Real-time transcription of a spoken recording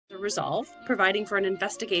resolve, providing for an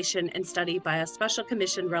investigation and study by a special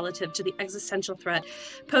commission relative to the existential threat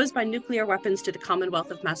posed by nuclear weapons to the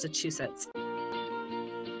Commonwealth of Massachusetts.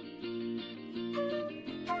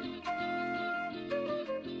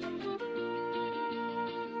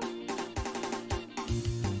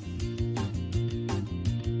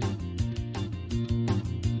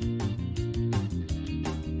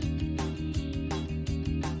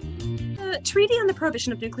 The Treaty on the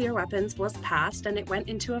Prohibition of Nuclear Weapons was passed, and it went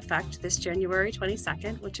into effect this January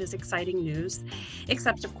 22nd, which is exciting news,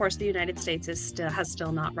 except, of course, the United States has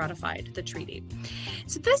still not ratified the treaty.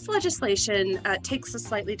 So this legislation takes a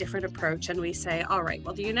slightly different approach, and we say, all right,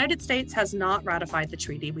 well, the United States has not ratified the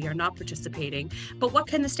treaty. We are not participating. But what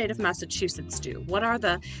can the state of Massachusetts do? What are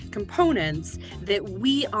the components that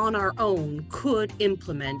we on our own could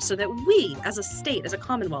implement so that we, as a state, as a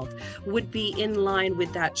Commonwealth, would be in line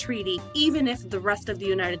with that treaty, even if the rest of the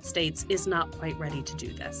United States is not quite ready to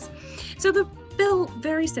do this? So the bill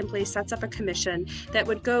very simply sets up a commission that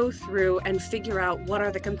would go through and figure out what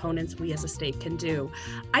are the components we as a state can do.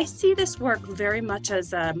 I see this work very much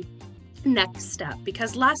as a next step,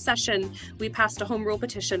 because last session we passed a home rule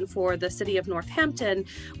petition for the city of Northampton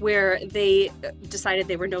where they decided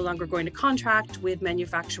they were no longer going to contract with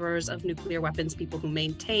manufacturers of nuclear weapons, people who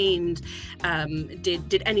maintained,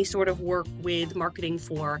 did any sort of work with marketing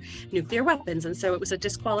for nuclear weapons. And so it was a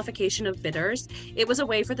disqualification of bidders. It was a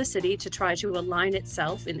way for the city to try to align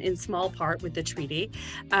itself in small part with the treaty.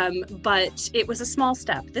 But it was a small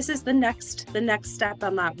step. This is the next step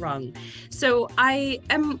on that rung. So I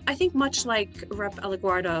think much like Rep.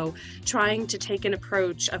 Eliguardo, trying to take an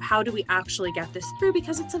approach of how do we actually get this through,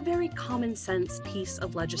 because it's a very common sense piece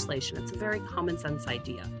of legislation. It's a very common sense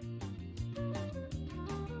idea.